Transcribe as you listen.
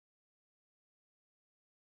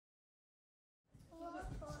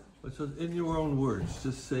So in your own words,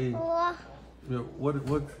 just say,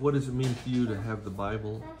 what does it mean to you to have the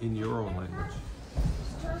Bible in your own language?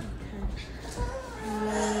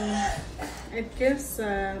 It gives,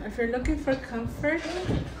 if you're looking for comfort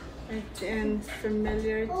and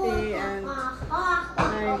familiarity and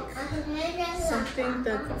like something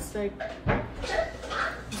that's like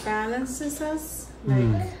balances us,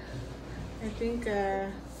 like I think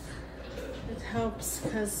it helps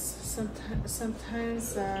because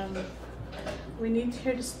sometimes we need to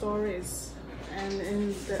hear the stories and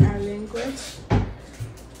in our language,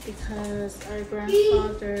 because our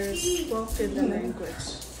grandfathers spoke in the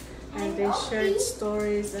language and they shared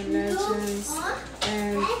stories and legends,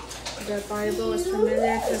 and the Bible is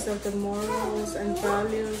familiar because of the morals and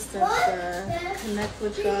values that connect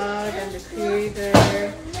with God and the Creator,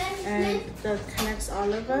 and that connects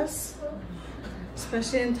all of us,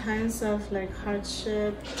 especially in times of like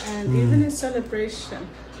hardship and even in celebration.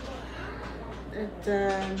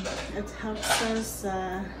 It helps us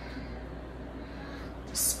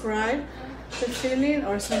describe the feeling,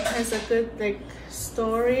 or sometimes a good like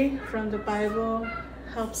story from the Bible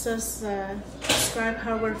helps us describe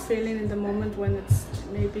how we're feeling in the moment when it's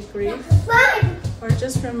maybe grief, or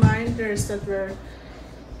just reminders that we're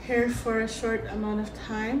here for a short amount of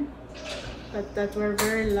time, but that we're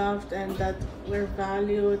very loved and that we're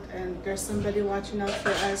valued and there's somebody watching out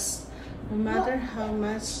for us, no matter how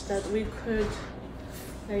much that we could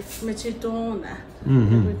like Mechidona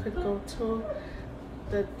that we could go to,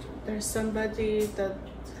 that there's somebody that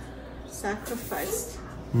sacrificed,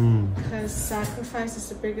 because sacrifice is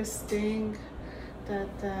the biggest thing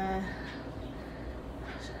that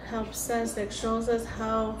helps us, like shows us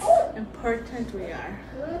how important we are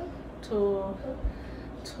to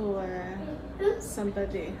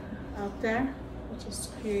somebody out there, which is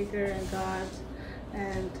Creator and God,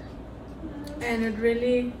 and it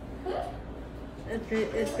really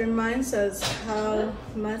it reminds us how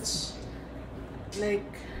much like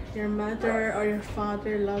your mother or your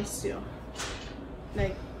father loves you,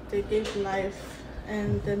 like they gave life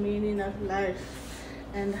and the meaning of life,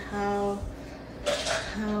 and how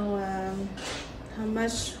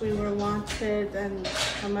much we were wanted and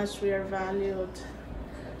how much we are valued.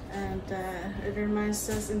 And it reminds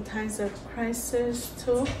us in times of crisis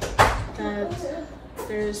too that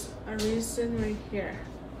there's a reason we're here.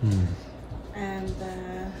 And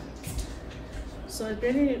so it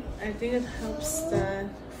really, I think it helps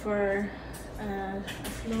for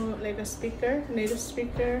like a speaker, native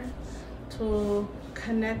speaker, to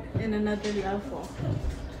connect in another level.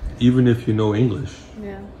 Even if you know English.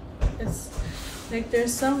 Yeah, it's like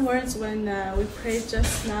there's some words when we prayed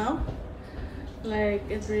just now, like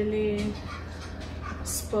it really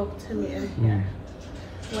spoke to me in here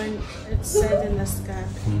when it's said in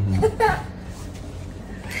Naskapi.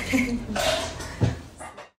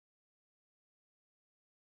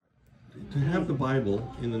 To have the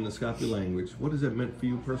Bible in the Naskapi language, what has that meant for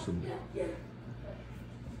you personally?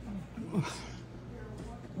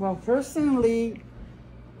 Well, personally,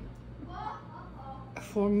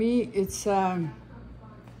 for me, it's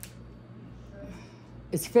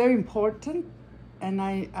very important, and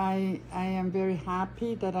I am very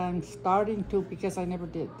happy that I'm starting to, because I never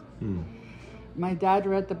did. My dad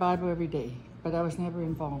read the Bible every day, but I was never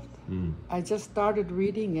involved. I just started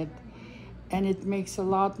reading it, and it makes a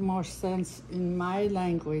lot more sense in my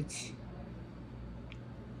language,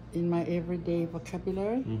 in my everyday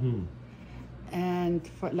vocabulary, and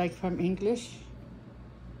like from English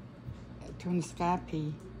to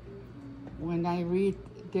Naskapi. When I read,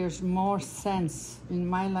 there's more sense in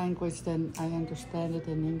my language than I understand it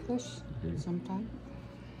in English sometimes.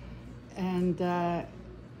 And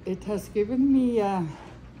it has given me a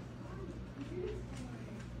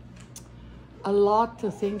lot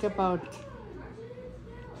to think about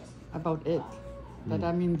it, that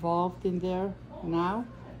I'm involved in there now,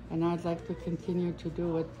 and I'd like to continue to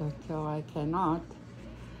do it until I cannot.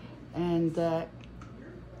 And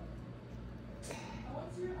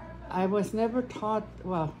I was never taught,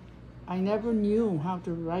 well, I never knew how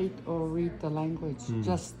to write or read the language,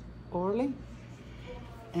 just orally.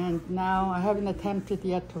 And now I haven't attempted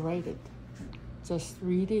yet to write it. Just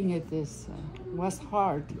reading it was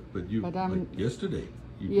hard. But like yesterday,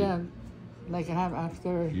 you did. Like I have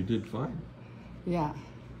after. You did fine. Yeah.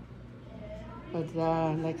 But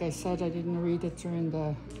like I said, I didn't read it during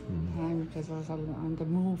the time because I was on the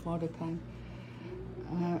move all the time.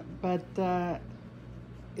 But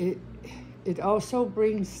it also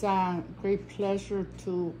brings great pleasure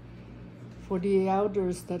for the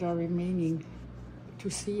elders that are remaining to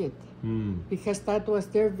see it. because that was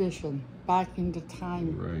their vision back in the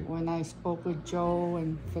time Right. when I spoke with Joe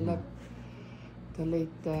and Philip, the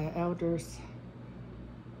late elders,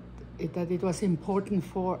 that it was important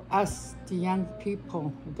for us, the young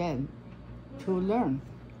people then, to learn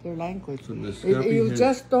their language. So Naskapi You has-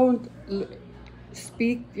 just don't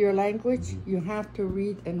speak your language, you have to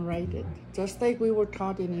read and write it, just like we were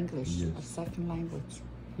taught in English, Yes. a second language.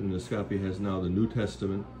 And Naskapi has now the New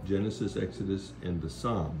Testament, Genesis, Exodus, and the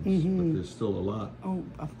Psalms, but there's still a lot. Oh,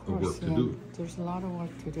 of course, work to do. There's a lot of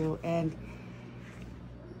work to do, and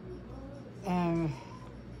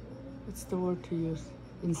what's the word to use?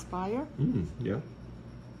 Inspire Yeah,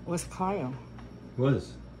 was Kyle.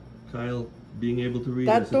 was Kyle being able to read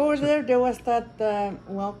That as a door child? there was that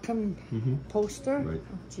welcome poster Right.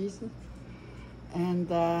 of Jesus, and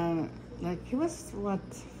like he was what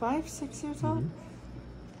 5, 6 years old,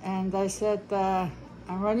 and I said,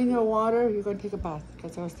 "I'm running out of water. You're going to take a bath,"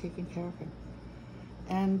 because I was taking care of him,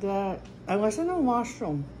 and I was in a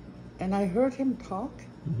washroom, and I heard him talk.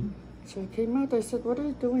 So I came out. I said, "What are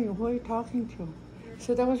you doing? Who are you talking to?" He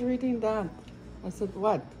said, "I was reading that." I said,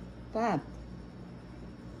 "What? That?"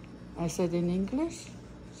 I said, "In English?"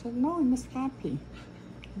 He said, "No, in Naskapi."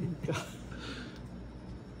 Oh, God.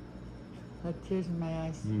 I had tears in my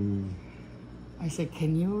eyes. I said,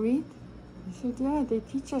 "Can you read?" He said, "Yeah, they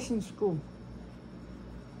teach us in school."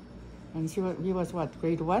 And he was what,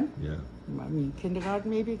 grade 1? Yeah. I mean, kindergarten,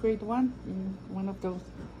 maybe grade 1, in one of those.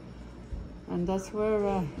 And that's where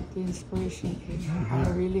the inspiration came. I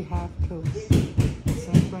really have to.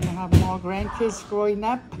 So I'm going to have more grandkids growing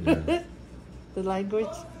up, Yeah. the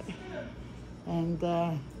language. And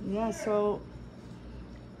yeah, so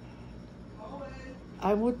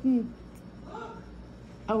I wouldn't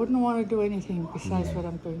want to do anything besides what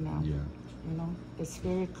I'm doing now. Yeah. You know, it's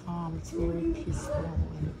very calm, it's very peaceful.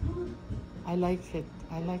 And I like it.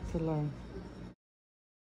 I like to learn.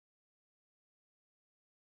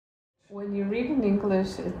 When you read in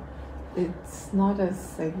English, it's not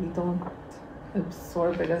as like you don't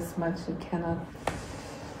absorb it as much. You cannot.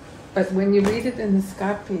 But when you read it in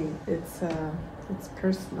Naskapi, it's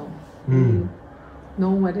personal. You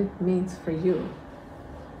know what it means for you.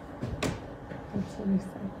 That's what I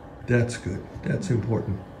said. That's good. That's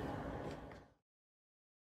important.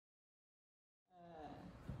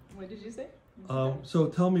 What did you say? So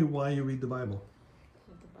tell me why you read the Bible.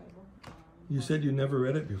 The Bible. You said you never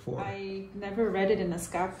read it before. I never read it in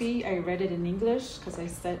Naskapi. I read it in English because I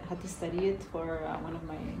had to study it for one of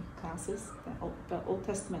my classes, the Old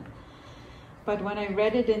Testament. But when I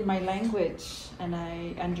read it in my language and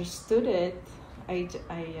I understood it, I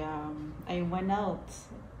went out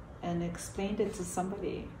and explained it to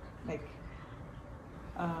somebody. Like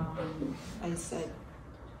I said,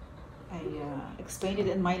 I explained it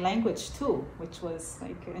in my language too, which was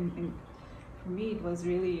like, and for me it was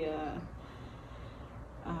really.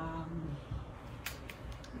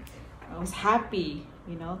 I was happy,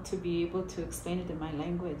 you know, to be able to explain it in my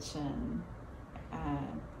language, and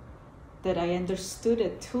that I understood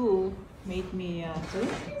it too made me.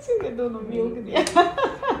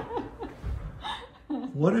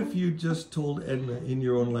 What if you just told Edna in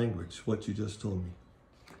your own language what you just told me?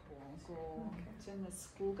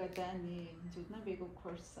 School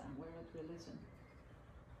course world religion.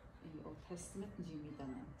 Old Testament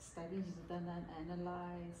study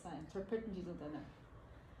analyze, interpret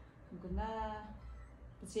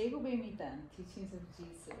teachings of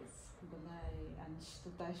Jesus.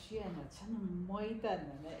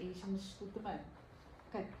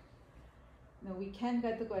 No, we can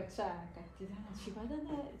get the question.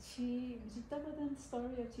 She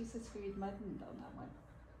story of Jesus created Martin down that one.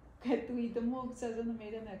 Get we the more says and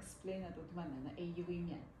made an explain it with man and a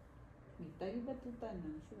union. We tell you that to done.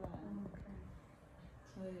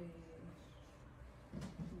 So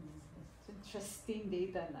it's interesting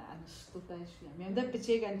data and studashia. I mean, that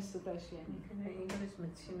picture and studashia. English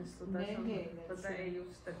machine Nee, but I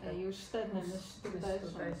used that. I used that and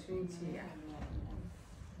studashia.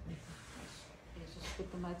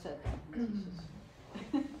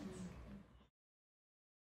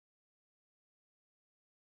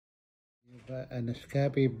 A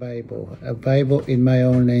Naskapi Bible, a Bible in my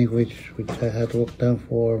own language, which I had worked on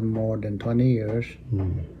for more than 20 years.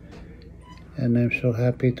 And I'm so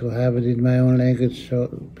happy to have it in my own language,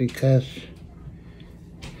 because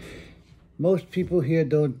most people here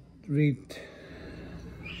don't read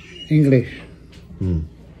English,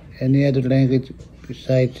 any other language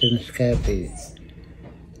besides Naskapi.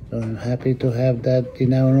 So I'm happy to have that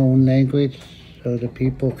in our own language so the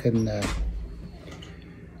people can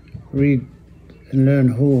read and learn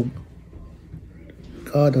who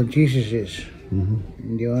God or Jesus is.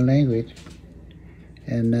 in your own language.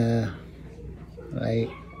 And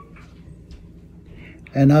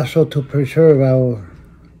and also to preserve our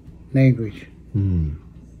language,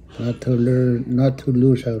 not to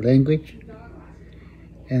lose our language,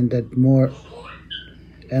 and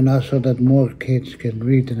also that more kids can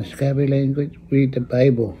read the Naskapi language, read the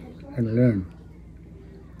Bible, and learn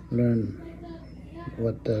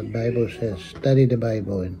what the Bible says, study the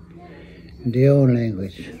Bible in their own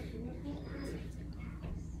language.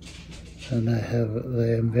 And I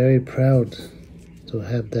am very proud to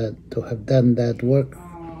have done that work,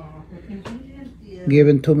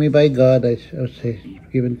 given to me by God. I should say,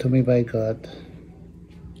 given to me by God.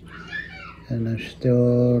 And I'm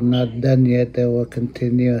still not done yet. I will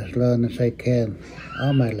continue as long as I can,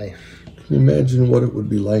 all my life. Can you imagine what it would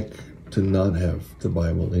be like to not have the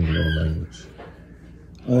Bible in your own language?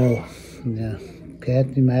 Oh, yeah,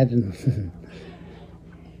 can't imagine.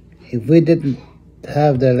 If we didn't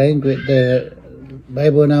have the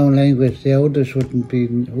Bible in our own language, the elders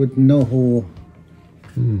wouldn't know who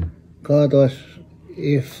God was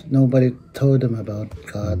if nobody told them about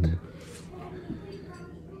God.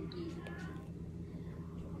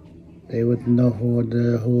 They wouldn't know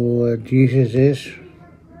who Jesus is.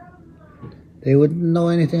 They wouldn't know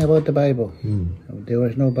anything about the Bible. There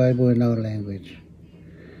was no Bible in our language.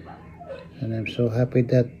 And I'm so happy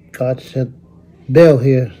that God sent Bill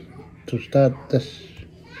here to start this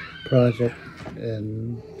project,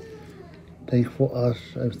 and thankful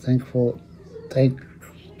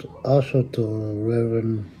also to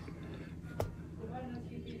Reverend,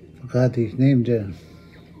 forgot his name there,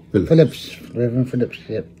 Phillips, Reverend Phillips,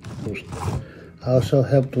 yep, who also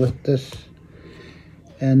helped with this,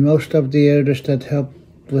 and most of the elders that helped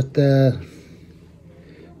with to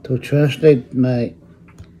translate the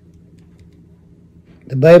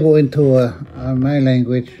Bible into my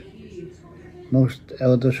language. Most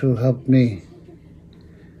elders who helped me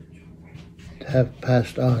have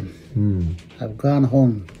passed on, have gone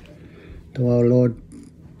home to our Lord,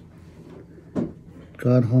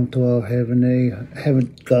 gone home to our heavenly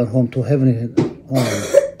home.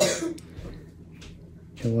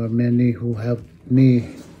 There were many who helped me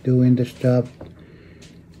doing this job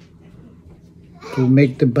to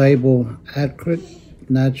make the Bible accurate,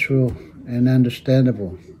 natural, and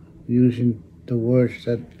understandable, using the words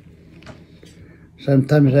that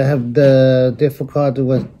sometimes I have the difficulty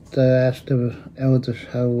with ask the elders,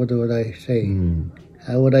 how would I say?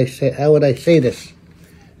 How would I say this?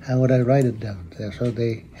 How would I write it down? So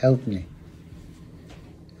they help me.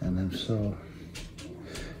 And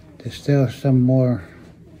there's still some more.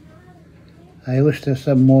 I wish there's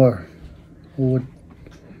some more who would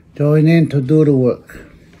join in to do the work,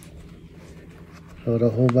 so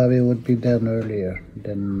the whole Bible would be done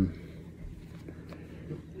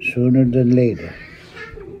sooner than later.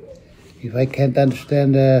 If I can't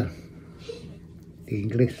understand the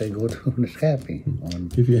English, I go to Naskapi.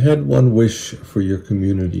 If you had one wish for your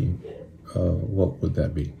community, what would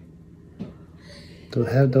that be? To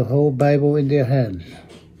have the whole Bible in their hands.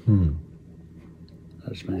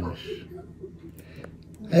 That's my wish.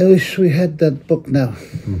 I wish we had that book now.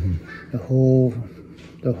 The whole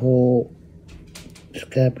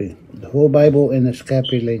Naskapi, the whole Bible in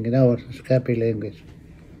Naskapi language. Now it's Naskapi language.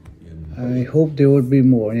 I hope there would be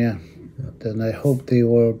more. Yeah. Then I hope they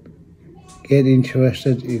will get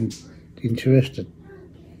interested in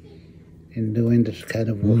doing this kind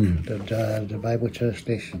of work, the Bible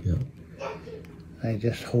translation. Yeah. I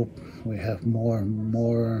just hope we have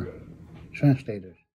more translators.